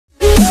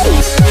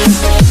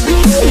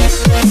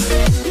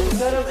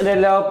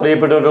എല്ലാ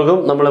പ്രിയപ്പെട്ടവർക്കും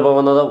നമ്മളിപ്പോൾ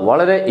വന്നത്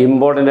വളരെ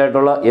ഇമ്പോർട്ടൻ്റ്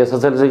ആയിട്ടുള്ള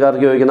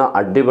SSLC-കാർക്ക് ചോദിക്കുന്ന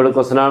അടിപൊളി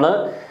ക്വസ്റ്റൻ ആണ്.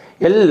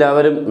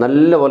 എല്ലാവരും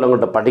നല്ലപോലെ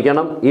അങ്ങോട്ട്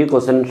പഠിക്കണം. ഈ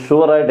ക്വസ്റ്റൻ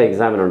ഷുവറായിട്ട്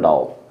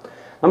എക്സാമിനുണ്ടാവും.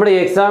 നമ്മുടെ ഈ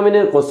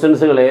എക്സാമിന്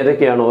ക്വസ്റ്റ്യൻസുകൾ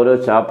ഏതൊക്കെയാണ് ഓരോ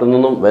ചാപ്റ്ററിൽ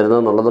നിന്നും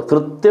വരുന്നതെന്നുള്ളത്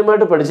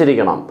കൃത്യമായിട്ട്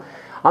പഠിച്ചിരിക്കണം.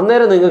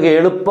 അന്നേരം നിങ്ങൾക്ക്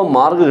എളുപ്പം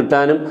മാർക്ക്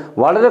കിട്ടാനും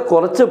വളരെ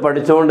കുറച്ച്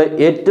പഠിച്ചുകൊണ്ട്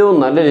ഏറ്റവും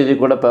നല്ല രീതിയിൽ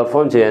കൂടെ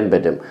പെർഫോം ചെയ്യാൻ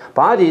പറ്റും.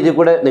 അപ്പോൾ ആ രീതിയിൽ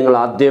കൂടെ നിങ്ങൾ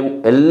ആദ്യം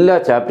എല്ലാ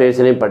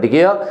ചാപ്റ്റേഴ്സിനെയും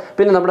പഠിക്കുക.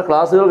 പിന്നെ നമ്മുടെ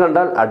ക്ലാസ്സുകൾ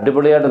കണ്ടാൽ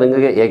അടിപൊളിയായിട്ട്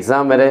നിങ്ങൾക്ക്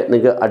എക്സാം വരെ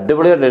നിങ്ങൾക്ക്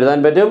അടിപൊളിയായിട്ട് എഴുതാൻ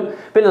പറ്റും.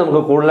 പിന്നെ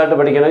നമുക്ക് കൂടുതലായിട്ട്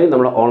പഠിക്കണമെങ്കിൽ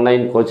നമ്മുടെ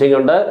ഓൺലൈൻ കോച്ചിങ്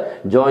ഉണ്ട്,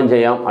 ജോയിൻ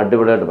ചെയ്യാം,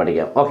 അടിപൊളിയായിട്ട്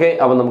പഠിക്കാം. ഓക്കെ,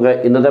 അപ്പോൾ നമുക്ക്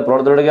ഇന്നത്തെ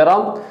പ്രോബ്ലത്തിലൂടെ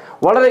കയറാം.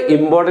 വളരെ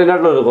ഇമ്പോർട്ടൻ്റ്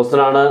ആയിട്ടുള്ള ഒരു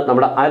ക്വസ്റ്റൻ ആണ്.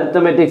 നമ്മുടെ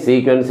അരിത്തമെറ്റിക്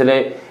സീക്വൻസിലെ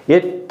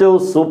ഏറ്റവും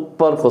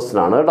സൂപ്പർ ക്വസ്റ്റൻ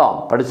ആണ് കേട്ടോ.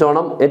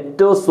 പഠിച്ചോണം,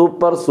 ഏറ്റവും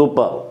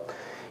സൂപ്പർ.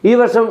 ഈ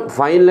വർഷം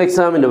ഫൈനൽ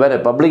എക്സാമിന് വരെ,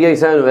 പബ്ലിക്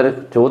എക്സാമിന് വരെ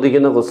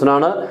ചോദിക്കുന്ന ക്വസ്റ്റൻ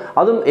ആണ്.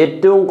 അതും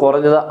ഏറ്റവും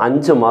കുറഞ്ഞത്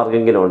 5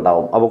 മാർക്കെങ്കിലും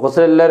ഉണ്ടാവും. അപ്പോൾ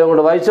ക്വസ്റ്റൻ എല്ലാവരും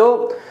കൂടെ വായിച്ചോ.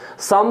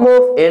 Some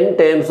of n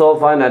terms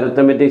of an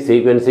arithmetic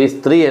sequence is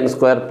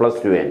 3n² +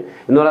 2n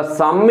എന്ന് പറയുന്ന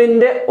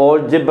സമ്മിൻ്റെ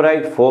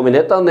ഓൾജിബ്രൈക്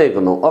ഫോമിനെ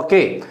തന്നേക്കുന്നു.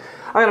 ഓക്കെ,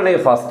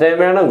 അങ്ങനെയാണെങ്കിൽ ഫസ്റ്റ് ടൈം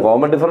വേണം,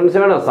 കോമൺ ഡിഫറൻസ്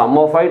വേണം, സം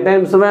ഓഫ് 5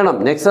 ടൈംസ് വേണം.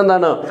 നെക്സ്റ്റ്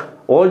എന്താണ്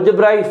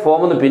ഓൾജിബ്രൈക്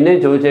ഫോം എന്ന്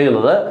പിന്നെയും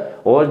ചോദിച്ചേക്കുന്നത്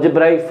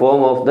algebraic form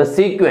of the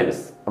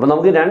sequence. അപ്പോൾ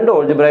നമുക്ക് 2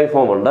 ഓൾജിബ്രൈക്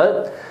ഫോം ഉണ്ട്.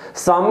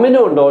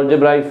 സമ്മിനും ഉണ്ട്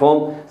ഓൾജിബ്രൈക് ഫോം,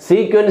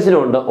 സീക്വൻസിനും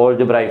ഉണ്ട്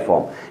ഓൾജിബ്രൈക്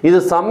ഫോം. ഇത്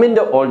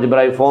സമ്മിൻ്റെ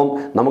ഓൾജിബ്രൈക് ഫോം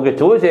നമുക്ക്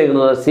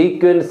ചോദിച്ചേക്കുന്നത്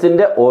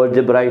സീക്വൻസിൻ്റെ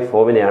ഓൾജിബ്രൈക്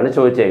ഫോമിനെയാണ്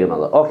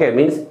ചോദിച്ചേക്കുന്നത്. ഓക്കെ,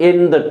 മീൻസ്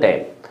എന്ത്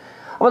ടൈം.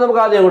 അപ്പോൾ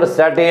നമുക്ക് ആദ്യം കൂടെ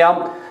സ്റ്റാർട്ട് ചെയ്യാം.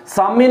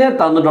 സമ്മിനെ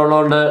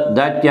തന്നിട്ടുള്ളതുകൊണ്ട്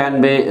that can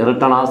be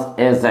written as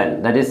Sn.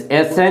 That is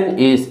Sn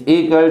is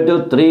equal to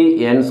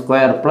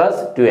 3n²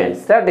 + 2n.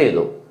 Start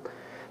ചെയ്തു.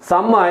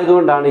 സം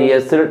ആയതുകൊണ്ടാണ്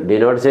എസിൽ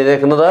ഡിനോട്ട്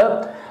ചെയ്തേക്കുന്നത്.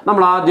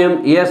 നമ്മൾ ആദ്യം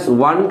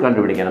S1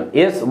 കണ്ടുപിടിക്കണം.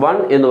 S1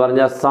 എന്ന്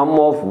പറഞ്ഞാൽ some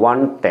of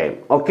 1 time.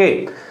 Okay,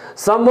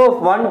 some of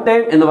 1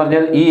 time എന്ന്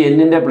പറഞ്ഞാൽ ഈ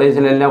എന്നിൻ്റെ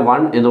പ്ലേസിലെല്ലാം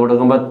 1 എന്ന്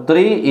കൊടുക്കുമ്പോൾ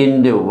 3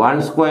 ×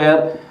 1²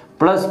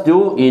 + 2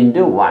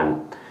 × 1.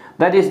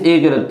 That is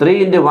equal 3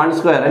 ×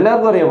 1².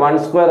 എല്ലാവർക്കും അറിയാം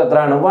 1²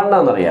 എത്രയാണ്, 1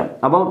 ആണെന്നറിയാം.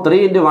 അപ്പം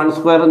 3 ×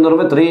 1² എന്ന്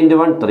പറയുമ്പോൾ 3 ×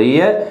 1 3,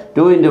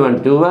 2 ×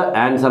 1 2,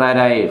 ആൻസർ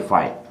ആരായി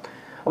 5.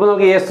 അപ്പോൾ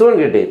നമുക്ക് S1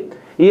 കിട്ടി.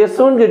 ഈ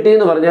S1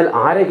 കിട്ടിയെന്ന് പറഞ്ഞാൽ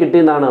ആരെ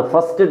കിട്ടിയെന്നാണ്,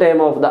 first time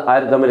of the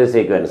arithmetic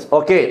sequence.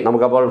 Okay,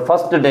 നമുക്കപ്പോൾ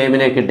ഫസ്റ്റ്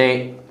ടൈമിനെ കിട്ടി.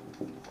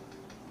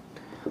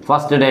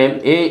 ഫസ്റ്റ് ടൈം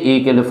A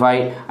 =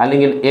 5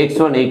 അല്ലെങ്കിൽ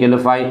x1 =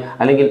 5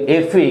 അല്ലെങ്കിൽ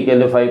f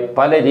 = 5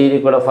 പല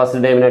രീതിയിൽ കൂടെ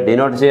ഫസ്റ്റ് ടൈമിനെ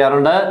ഡിനോട്ട്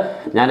ചെയ്യാറുണ്ട്.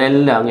 ഞാൻ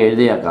എല്ലാം അങ്ങ്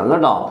എഴുതിയേക്കാം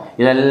കേട്ടോ.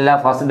 ഇതെല്ലാം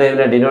ഫസ്റ്റ്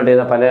ടൈമിനെ ഡിനോട്ട്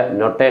ചെയ്യുന്ന പല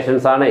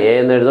നൊട്ടേഷൻസ് ആണ്. A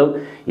എന്ന് എഴുതും,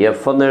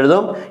 f എന്ന്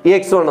എഴുതും,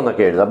 x1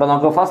 എന്നൊക്കെ എഴുതും. അപ്പോൾ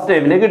നമുക്ക് ഫസ്റ്റ്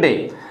ടൈമിനെ കിട്ടി.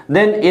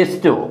 Then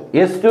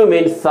S2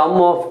 means some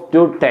of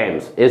 2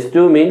 times.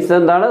 S2 means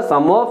എന്താണ്,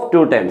 സം ഓഫ്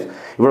 2 ടൈംസ്.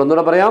 ഇവിടെ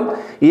ഒന്നുകൂടെ പറയാം,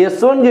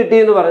 S1 കിട്ടി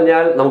എന്ന്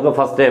പറഞ്ഞാൽ നമുക്ക്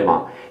ഫസ്റ്റ്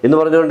ടൈമാണ് എന്ന്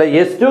പറഞ്ഞുകൊണ്ട്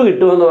S2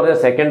 കിട്ടുമെന്ന് പറഞ്ഞാൽ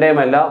സെക്കൻഡ് ടൈം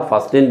അല്ല,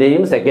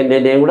 ഫസ്റ്റിൻ്റെയും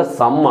സെക്കൻഡിൻ്റെയും കൂടെ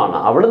സം ആണ്.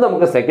 അവിടെ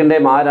നമുക്ക് സെക്കൻഡ്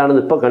ടൈം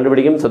ആരാണെന്ന് ഇപ്പോൾ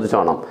കണ്ടുപിടിക്കും,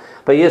 ശ്രദ്ധിച്ചോണം.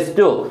 അപ്പോൾ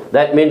S2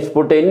 that means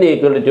puttu n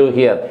 = 2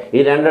 here.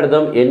 ഈ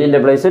രണ്ടിടത്തും എന്നിൻ്റെ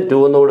പ്ലേസ്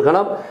 2 എന്ന്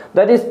കൊടുക്കണം.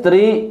 That is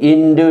 3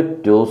 ×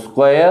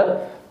 2²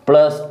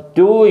 +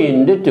 2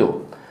 × 2.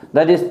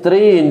 That is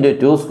 3 ×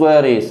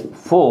 2² is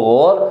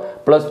 4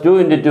 + 2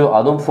 × 2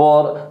 അതും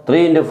 4,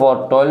 3 × 4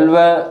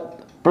 12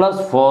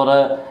 + 4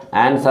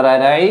 ആൻസർ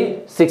ആരായി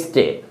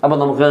 16. അപ്പോൾ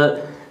നമുക്ക്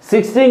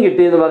 16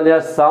 കിട്ടിയെന്ന്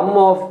പറഞ്ഞാൽ some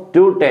of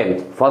 2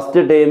 times,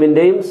 first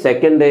ടൈമിൻ്റെയും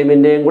second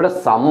ടൈമിൻ്റെയും കൂടെ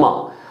സമ്മ.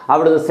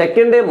 അവിടുന്ന്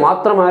സെക്കൻഡ് ടൈം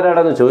മാത്രം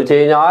ആരാണെന്ന് ചോദിച്ചു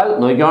കഴിഞ്ഞാൽ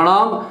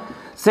നോക്കണം,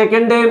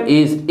 second time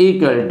is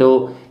equal to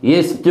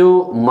S2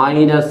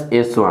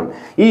 - S1.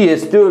 ഈ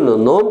S2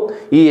 നിന്നും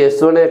ഈ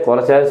S1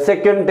 കുറച്ചാൽ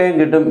സെക്കൻഡ് ടൈം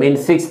കിട്ടും.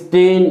 Means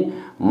 16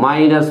 -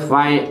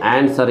 5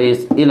 answer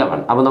is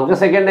 11. അപ്പോൾ നമുക്ക്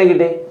സെക്കൻഡ് ടൈം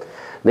കിട്ടി.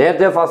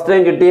 നേരത്തെ ഫസ്റ്റ്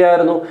ടൈം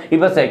കിട്ടിയായിരുന്നു,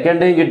 ഇപ്പോൾ സെക്കൻഡ്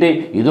ടൈം കിട്ടി.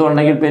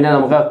 ഇതുണ്ടെങ്കിൽ പിന്നെ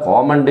നമുക്ക്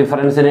കോമൺ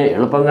ഡിഫറൻസിന്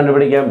എളുപ്പം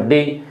കണ്ടുപിടിക്കാം.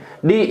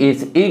 D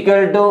is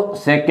equal to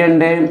second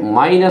time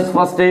minus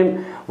first time.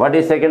 What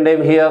is second time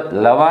here,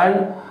 11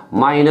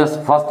 minus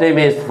first time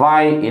is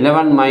 5.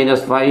 11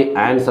 - 5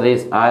 answer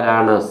is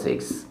ആരാണ്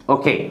 6.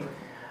 ഓക്കെ,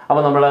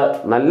 അപ്പോൾ നമ്മൾ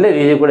നല്ല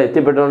രീതിയിൽ കൂടെ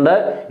എത്തിപ്പെട്ടുണ്ട്.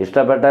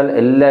 ഇഷ്ടപ്പെട്ടാൽ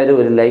എല്ലാവരും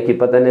ഒരു ലൈക്ക്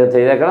ഇപ്പം തന്നെ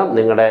ചെയ്തേക്കണം.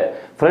 നിങ്ങളുടെ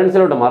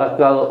ഫ്രണ്ട്സിലോട്ട്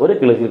മറക്കാതെ ഒരു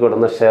ക്ലിക്കിൽ കൂടെ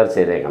ഒന്ന് ഷെയർ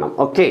ചെയ്തേക്കണം.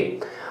 ഓക്കെ,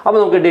 അപ്പോൾ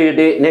നമുക്ക്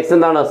കിട്ടി. നെക്സ്റ്റ്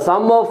എന്താണ്,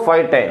 some of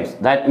 5 times.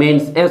 That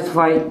means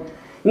S5.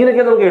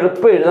 ഇങ്ങനെയൊക്കെ നമുക്ക്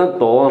എളുപ്പം എഴുതാൻ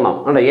തോന്നണം.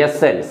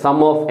 Sn some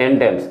of n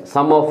times.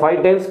 Some of 5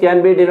 times can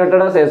be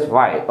denoted as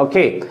S5.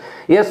 Okay,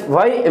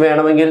 S5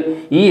 വേണമെങ്കിൽ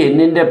ഈ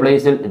എന്നിൻ്റെ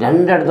പ്ലേസിൽ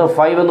രണ്ടിടത്ത്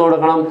 5 എന്ന്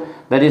കൊടുക്കണം.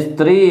 ദാറ്റ് ഈസ്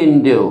 3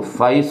 ×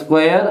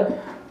 5²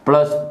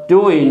 +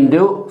 2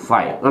 ×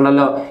 5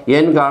 ഉണ്ടല്ലോ.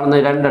 n കാണുന്ന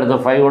രണ്ടിടത്ത്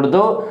 5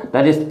 കൊടുത്തു.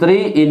 That is 3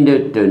 ×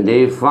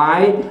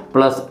 25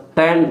 +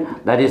 10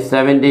 that is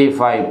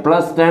 75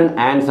 + 10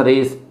 answer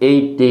is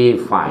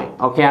 85.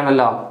 Okay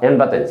ആണല്ലോ,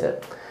 85.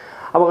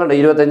 അപ്പോൾ കണ്ടോ,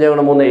 25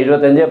 × 3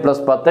 75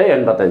 + 10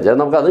 85.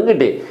 നമുക്ക് അതും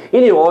കിട്ടി.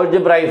 ഇനി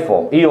ഓൾജിബ്രൈക്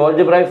ഫോം. ഈ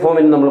ഓൾജിബ്രൈക്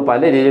ഫോമിന് നമ്മൾ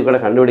പല രീതിയിൽ കൂടെ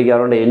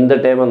കണ്ടുപിടിക്കാറുണ്ട്. എന്ത്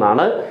ടൈം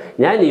എന്നാണ്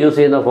ഞാൻ യൂസ്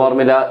ചെയ്യുന്ന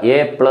ഫോർമുല A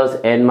 +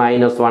 n -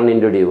 1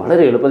 × D.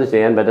 വളരെ എളുപ്പത്തിൽ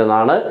ചെയ്യാൻ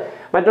പറ്റുന്നതാണ്.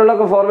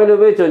 മറ്റുള്ളവർക്ക് ഫോർമുല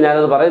ഉപയോഗിച്ചു,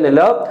 ഞാനത്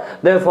പറയുന്നില്ല.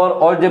 Therefore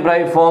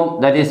algebraic form,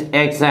 that is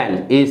Xn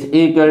is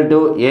equal to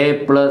A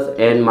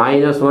 + n -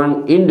 1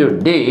 ×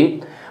 D.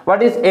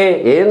 What is A?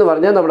 A എന്ന്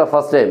പറഞ്ഞാൽ നമ്മുടെ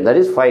first time. That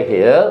is 5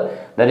 here.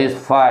 That is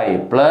 5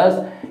 plus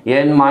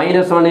n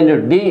minus 1 into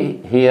D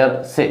here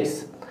 6.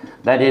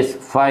 That is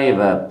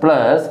 5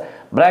 plus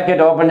bracket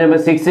open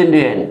ചെയ്യുമ്പോൾ 6 into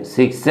n.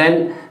 6n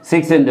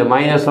 6 into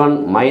minus 1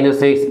 minus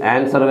 6.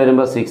 Answer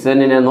വരുമ്പോൾ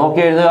 6n നെ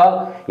നോക്കി എഴുതുക.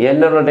 n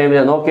ഉള്ള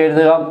ടൈമിനെ നോക്കി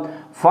എഴുതുക.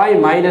 5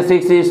 minus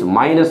 6 is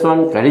minus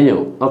 1 കഴിഞ്ഞു.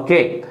 ഓക്കെ,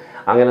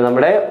 അങ്ങനെ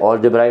നമ്മുടെ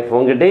ഓൾജിബ്രായിക്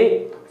ഫോം കിട്ടി.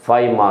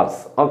 5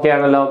 മാർക്സ്. ഓക്കെ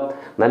ആണല്ലോ.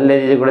 നല്ല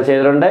രീതിയിൽ കൂടെ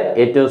ചെയ്തിട്ടുണ്ട്.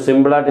 ഏറ്റവും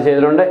സിമ്പിളായിട്ട്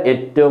ചെയ്തിട്ടുണ്ട്.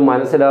 ഏറ്റവും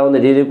മനസ്സിലാവുന്ന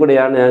രീതിയിൽ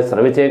കൂടിയാണ് ഞാൻ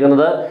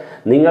ശ്രമിച്ചേക്കുന്നത്.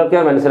 നിങ്ങൾക്ക്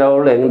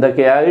മനസ്സിലാവുള്ളൂ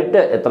എന്തൊക്കെയായിട്ട്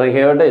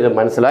എത്രയൊക്കെയായിട്ട് ഇത്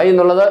മനസ്സിലായി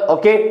എന്നുള്ളത്.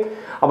 ഓക്കെ,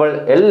 അപ്പോൾ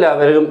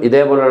എല്ലാവരും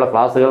ഇതേപോലെയുള്ള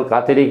ക്ലാസ്സുകൾ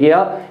കാത്തിരിക്കുക.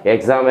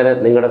 എക്സാം വരെ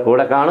നിങ്ങളുടെ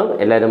കൂടെ കാണും.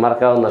 എല്ലാവരും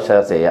മറക്കാവുന്ന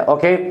ഷെയർ ചെയ്യുക.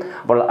 ഓക്കെ,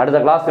 അപ്പോൾ അടുത്ത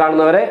ക്ലാസ്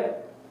കാണുന്നവരെ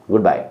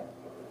ഗുഡ് ബൈ.